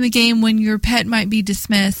times in the game when your pet might be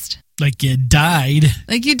dismissed. Like you died.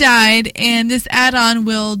 And this add-on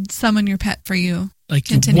will summon your pet for you.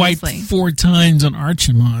 Like you wiped 4 times on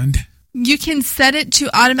Archimond. You can set it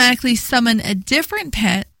to automatically summon a different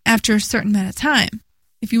pet after a certain amount of time,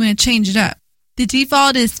 if you want to change it up. The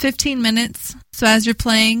default is 15 minutes, so as you're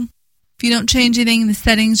playing, if you don't change anything in the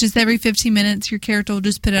settings, just every 15 minutes, your character will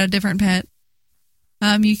just put out a different pet.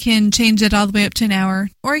 You can change it all the way up to an hour,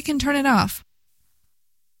 or you can turn it off.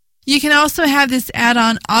 You can also have this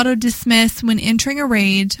add-on auto-dismiss when entering a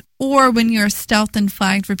raid, or when you're stealthed and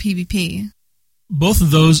flagged for PvP. Both of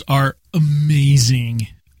those are amazing.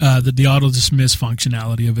 The auto-dismiss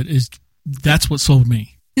functionality of it that's what sold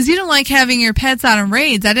me. Because you don't like having your pets out on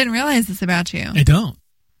raids. I didn't realize this about you. I don't.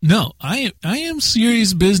 No, I am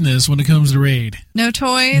serious business when it comes to raid. No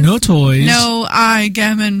toys? No toys. No,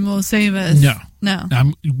 Gammon will save us. No.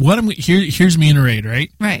 Here's me in a raid, right?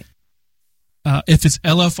 Right. If it's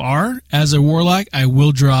LFR as a warlock, I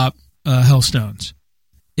will drop Hellstones.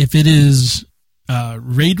 If it is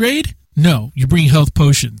raid, no, you bring health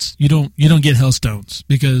potions. You don't get Hellstones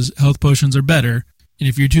because health potions are better. And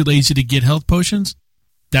if you're too lazy to get health potions,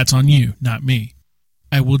 that's on you, not me.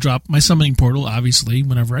 I will drop my summoning portal, obviously,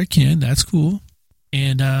 whenever I can. That's cool.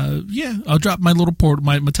 And, I'll drop my little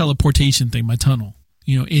my teleportation thing, my tunnel,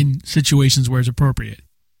 in situations where it's appropriate.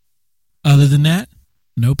 Other than that,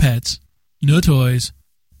 no pets, no toys.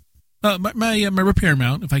 My repair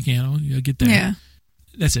mount, if I can, I'll get that. Yeah.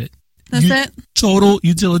 That's it. That's it? Total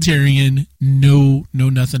utilitarian, no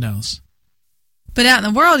nothing else. But out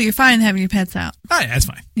in the world, you're fine having your pets out. Oh, yeah, that's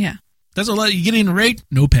fine. Yeah. That's a lot. You get in a raid,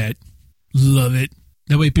 no pet. Love it.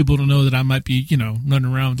 That way people don't know that I might be,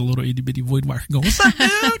 running around with a little itty-bitty void walker going, what's up,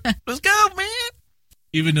 dude? Let's go, man.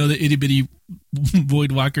 Even though the itty-bitty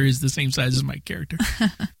void walker is the same size as my character.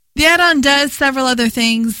 The add-on does several other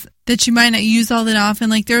things that you might not use all that often.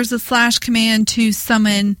 Like there's a / command to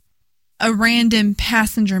summon a random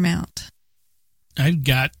passenger mount.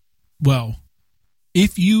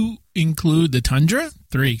 If you include the Tundra,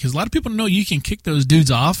 3, because a lot of people don't know you can kick those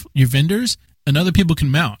dudes off, your vendors, and other people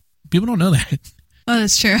can mount. People don't know that. Oh,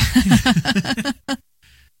 that's true.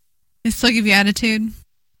 They still give you attitude.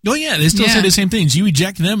 Oh, yeah. They still say the same things. You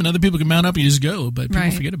eject them and other people can mount up and you just go, but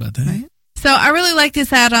people forget about that. Right. So I really like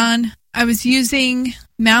this add-on. I was using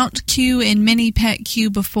Mount Q and Mini Pet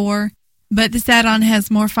Q before, but this add-on has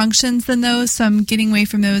more functions than those, so I'm getting away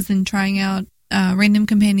from those and trying out Random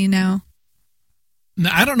Companion now.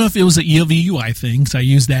 Now, I don't know if it was an ELV UI thing, because I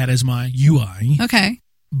use that as my UI. Okay.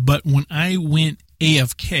 But when I went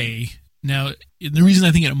AFK, now the reason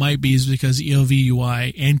I think it might be is because ELV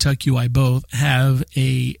UI and Tuck UI both have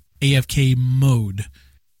a AFK mode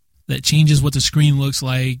that changes what the screen looks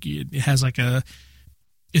like. It has it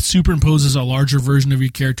superimposes a larger version of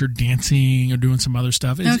your character dancing or doing some other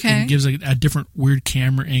stuff. It gives a different weird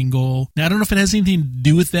camera angle. Now, I don't know if it has anything to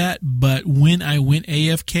do with that, but when I went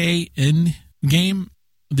AFK in game,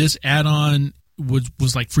 this add-on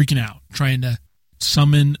was like freaking out, trying to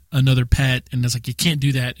summon another pet, and it's like, you can't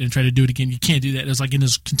do that, and try to do it again. You can't do that. It was like in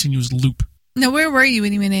this continuous loop. Now, where were you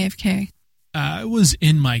when you went AFK? I was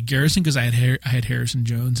in my garrison because I had Harrison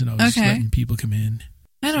Jones, and I was letting people come in.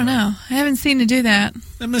 I don't know. I haven't seen it do that.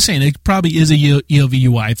 I'm just saying, it probably is a ELV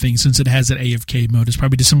UI thing since it has that AFK mode. It's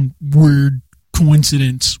probably just some weird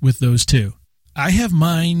coincidence with those two. I have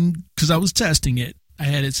mine, because I was testing it, I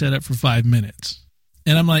had it set up for 5 minutes.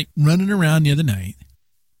 And I'm like running around the other night,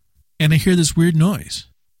 and I hear this weird noise.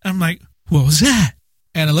 I'm like, what was that?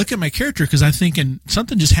 And I look at my character because I'm thinking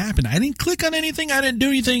something just happened. I didn't click on anything. I didn't do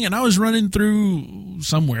anything. And I was running through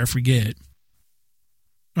somewhere, I forget.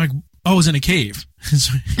 I'm like, I was in a cave.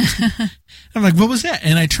 I'm like, what was that?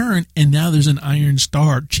 And I turn, and now there's an iron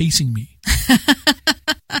star chasing me.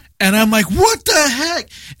 And I'm like, what the heck?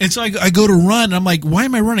 And so I go to run, and I'm like, why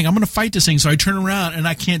am I running? I'm going to fight this thing. So I turn around, and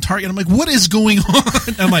I can't target. I'm like, what is going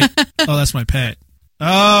on? I'm like, oh, that's my pet.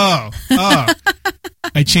 Oh.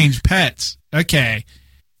 I changed pets. Okay.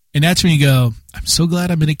 And that's when you go, I'm so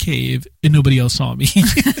glad I'm in a cave, and nobody else saw me.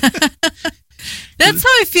 That's how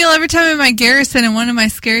I feel every time I'm in my garrison and one of my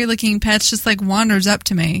scary-looking pets just, wanders up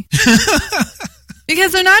to me.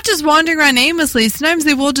 Because they're not just wandering around aimlessly. Sometimes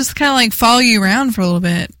they will just kind of, follow you around for a little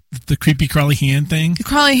bit. The creepy crawly hand thing? The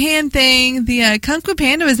crawly hand thing. The Kung Fu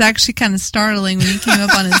Panda was actually kind of startling when he came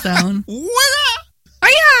up on his own. What up?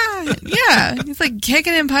 Oh, yeah. He's,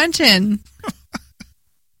 kicking and punching.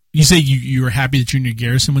 You say you were happy that you're in your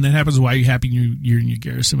garrison when that happens? Why are you happy you're in your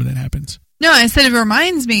garrison when that happens? No, I said it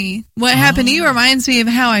reminds me. What happened to you reminds me of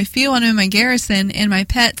how I feel when I'm in my garrison and my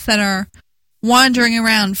pets that are wandering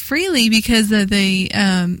around freely because of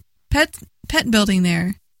the pet building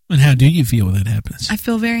there. And how do you feel when that happens? I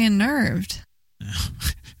feel very unnerved.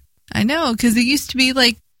 I know, because it used to be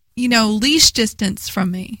leash distance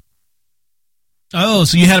from me. Oh,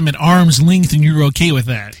 so you had them at arm's length and you were okay with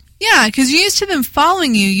that? Yeah, because you're used to them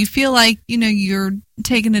following you. You feel like, you're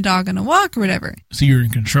taking the dog on a walk or whatever. So you're in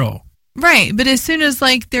control. Right, but as soon as,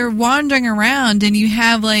 they're wandering around and you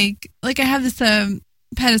have, I have this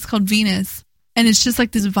pet, it's called Venus, and it's just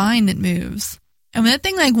this vine that moves. And when that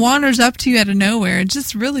thing, wanders up to you out of nowhere, it's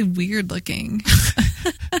just really weird looking.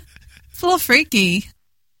 It's a little freaky.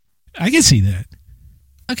 I can see that.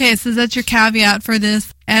 Okay, so that's your caveat for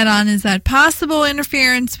this add-on, is that possible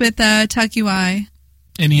interference with Tuck UI.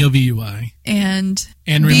 And ELV UI. And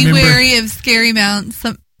be wary of scary mounts.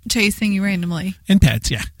 chasing you randomly. And pets,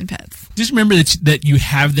 yeah. And pets. Just remember that you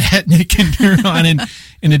have that and it can turn on and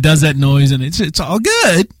it does that noise and it's all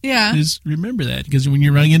good. Yeah. Just remember that because when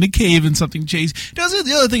you're running in a cave and something chases.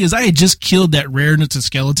 The other thing is I had just killed that rare and it's a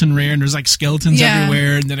skeleton rare and there's like skeletons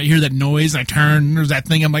everywhere and then I hear that noise and I turn and there's that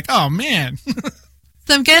thing. I'm like, oh man.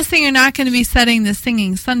 So I'm guessing you're not going to be setting the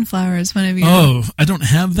singing sunflowers whenever you. Oh, I don't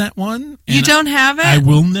have that one. You don't have it? I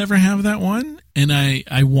will never have that one. And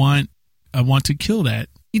I want to kill that.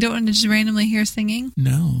 You don't want to just randomly hear singing?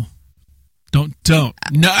 No. Don't.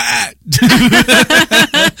 No.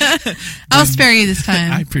 I'll spare you this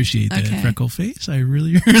time. I appreciate that, Okay. Freckle Face. I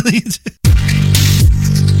really, really do.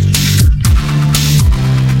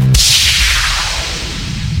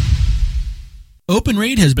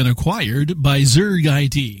 OpenRaid has been acquired by Zerg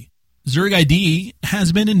ID. Zerg ID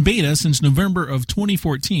has been in beta since November of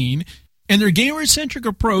 2014, and their gamer-centric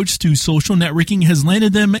approach to social networking has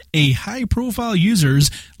landed them a high-profile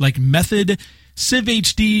users like Method,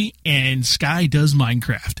 CivHD, and Sky Does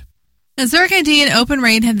Minecraft. Now, Zerg ID and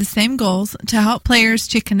OpenRaid have the same goals to help players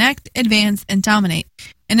to connect, advance, and dominate.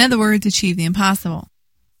 In other words, achieve the impossible.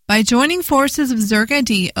 By joining forces with Zerg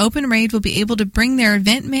ID, OpenRaid will be able to bring their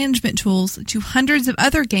event management tools to hundreds of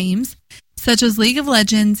other games, such as League of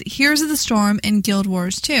Legends, Heroes of the Storm, and Guild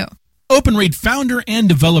Wars 2. OpenRaid founder and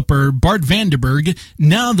developer Bart Vandenberg,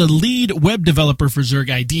 now the lead web developer for Zerg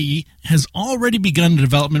ID, has already begun the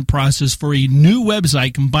development process for a new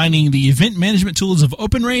website combining the event management tools of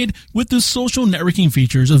OpenRaid with the social networking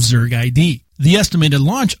features of Zerg ID. The estimated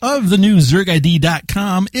launch of the new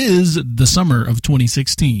ZergID.com is the summer of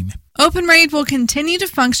 2016. OpenRaid will continue to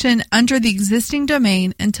function under the existing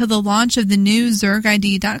domain until the launch of the new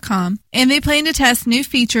ZergID.com, and they plan to test new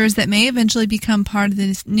features that may eventually become part of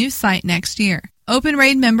this new site next year.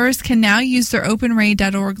 OpenRaid members can now use their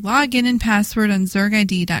OpenRaid.org login and password on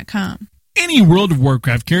ZergID.com. Any World of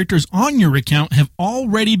Warcraft characters on your account have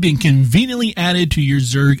already been conveniently added to your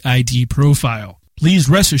Zerg ID profile. Please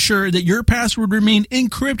rest assured that your password remained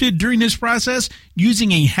encrypted during this process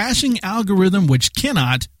using a hashing algorithm which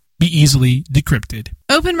cannot be easily decrypted.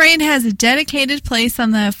 OpenRaid has a dedicated place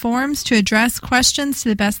on the forums to address questions to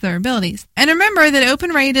the best of their abilities. And remember that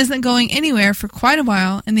OpenRaid isn't going anywhere for quite a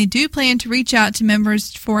while, and they do plan to reach out to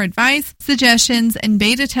members for advice, suggestions, and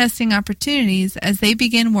beta testing opportunities as they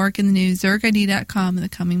begin work in the new ZergID.com in the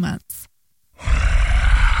coming months.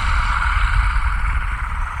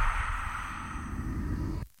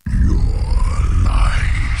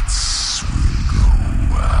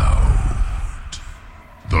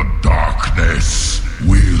 The darkness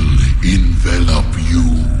will envelop you,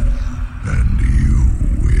 and you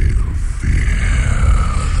will fear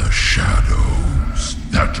the shadows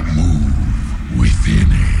that move within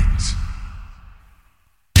it.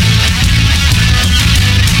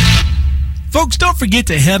 Folks, don't forget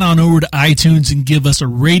to head on over to iTunes and give us a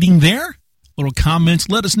rating there. Little comments,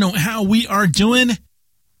 let us know how we are doing.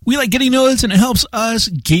 We like getting notes, and it helps us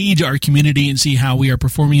gauge our community and see how we are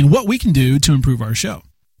performing and what we can do to improve our show.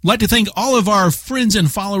 I'd like to thank all of our friends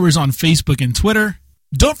and followers on Facebook and Twitter.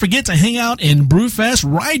 Don't forget to hang out in Brewfest,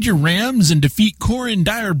 ride your Rams, and defeat Corin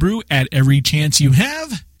Dyer Brew at every chance you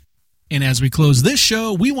have. And as we close this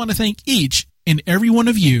show, we want to thank each and every one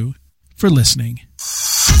of you for listening.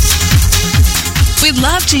 We'd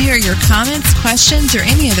love to hear your comments, questions, or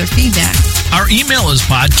any other feedback. Our email is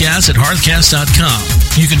podcast@hearthcast.com.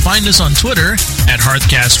 You can find us on Twitter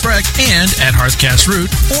 @HearthcastFreck and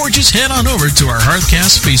 @HearthcastRoot, or just head on over to our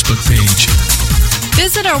Hearthcast Facebook page.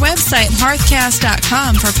 Visit our website,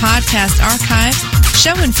 hearthcast.com, for podcast archives,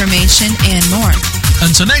 show information, and more.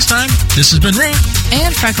 Until next time, this has been Root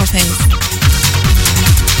and Freckleface.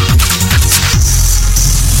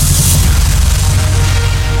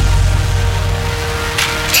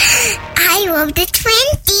 I love the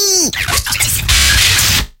twin